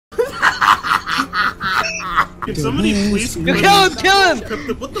Can somebody please Kill him! Kill him!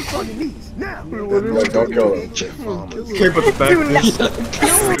 What the fuck? No, don't kill him. Can't put the back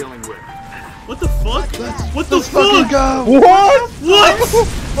What the fuck? What the fuck? What? What?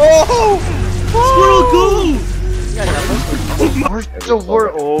 Oh! Squirrel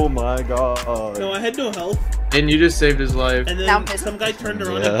go! Oh my god. No, I had no health. And you just saved his life. And then some guy turned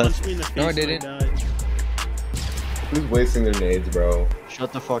around and punched me in the face. No, I didn't. Who's wasting their nades, bro?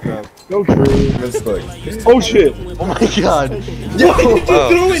 Shut the fuck up. No true. Misclick. Oh shit! Oh my god. Yo, why did you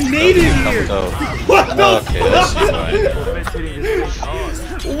throw a nade in here? What the Okay, that's fine.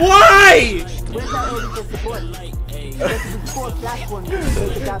 Why?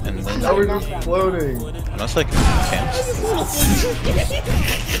 And then How are we just floating? that's like camps.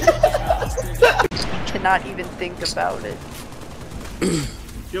 Cannot even think about it.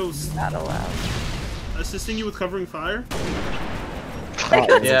 Yo, Not allowed. assisting you with covering fire?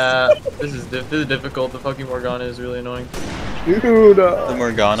 Yeah, this is difficult. The fucking Morgana is really annoying. Dude, The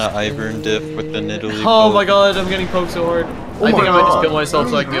Morgana Ivern diff with the niddly. Oh my god, I'm getting poked so hard. I think I might just kill myself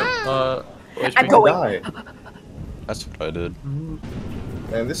so I can get HP. I'm going. Die. That's what I did.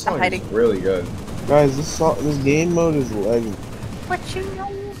 Man, this song is hiding. really good. guys, this game mode is legend. What you know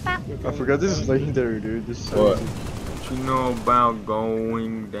about? I forgot this is legendary, dude. This is What? What you know about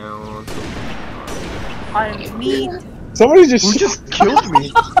going down to On me. Somebody just killed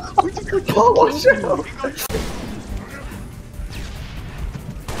me. Oh, watch out!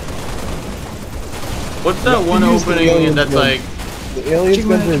 What's that one opening that's like... The alien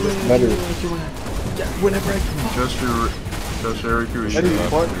member is better. just Eric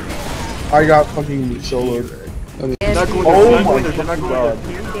I got fucking soloed. Oh Oh my god.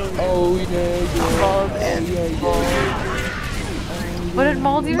 Oh yeah. What did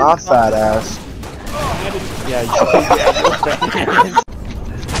Moldy do? Not fat ass. Yeah,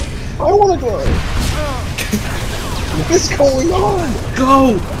 I wanna go. What is going on?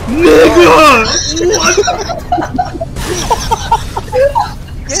 Go! Nigga! What?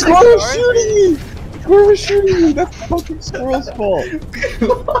 Squirrel was shooting me! Squirrel was shooting me! That's fucking Squirrel's fault.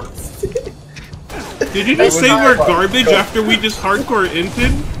 Did you just say we're garbage after we just hardcore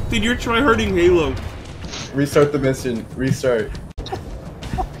inted? Then you're tryharding Halo. Restart the mission. Restart.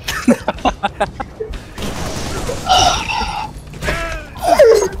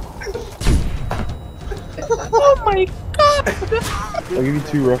 Oh my god! I'll give you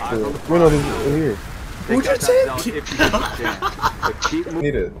 2 rough for it. Wait, no, there's here. Who'd you take?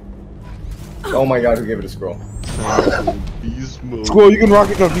 Need it. Oh my god, who gave it a scroll? Squirrel, you can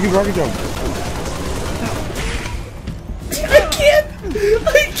rocket jump. You can rocket jump. I can't!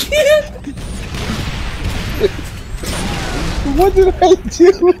 I can't! What did I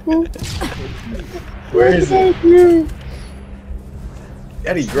do? Where is it? What did I do?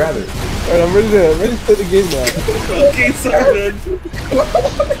 Eddie, grab it. Alright, I'm ready to play the game now. Okay, sorry, man.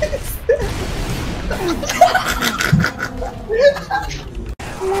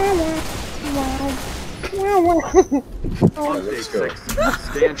 Alright, let's go.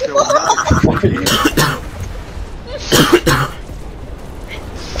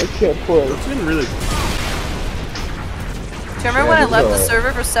 I can't play. It's been really... Do you remember when I left the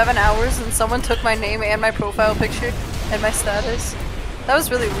server for 7 hours and someone took my name and my profile picture and my status? That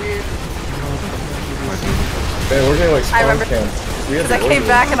was really weird. Man, we're getting like I spawn remember camps. because I came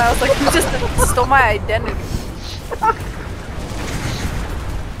back and I was like, you just stole my identity.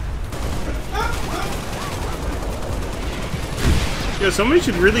 Yo, somebody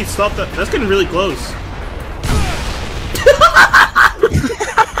should really stop that. That's getting really close.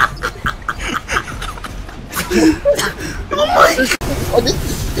 Oh my god! I didn't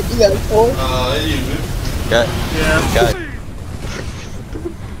see that before. Got. Yeah. Got.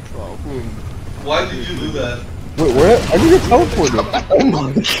 Why did you do that? Wait, where? I need to teleport him. Oh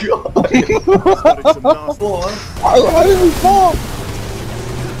my god! How did we fall?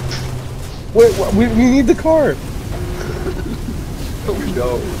 Wait, we need the car.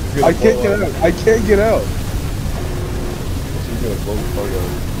 No, I can't get out. I can't get out. She's gonna blow the fuck up.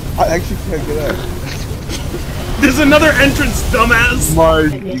 I actually can't get out. There's another entrance, dumbass!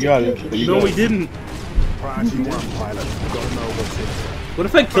 You got it. No, we didn't. What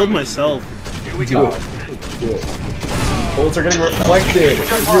if I killed myself? Do it. Bullets are getting reflected.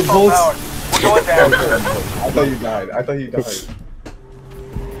 Your bullets. We're going down. I thought you died. I thought you died.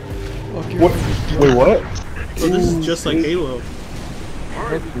 What? Wait, what? So this is just like Halo.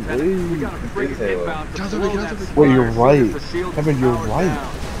 Wait, you're right. Evan, you're right.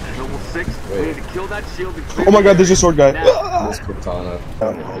 Oh my god, there's a sword guy. This katana.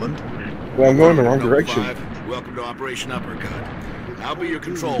 Wait, I'm going the wrong direction. Welcome to Operation Uppercut. I'll be your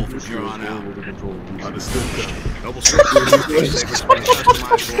control from here on out. Understood. Double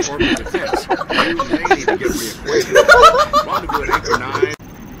customizable orbit defense. You may need to get reacquainted. Rendezvous at Anchor 9.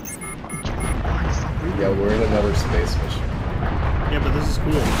 Yeah, we're in another space mission. Yeah, but this is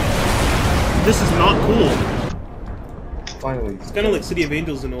cool. This is not cool. Finally. It's kind of like City of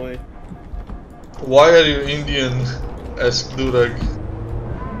Angels in a way. Why are you Indian? Asked Durag.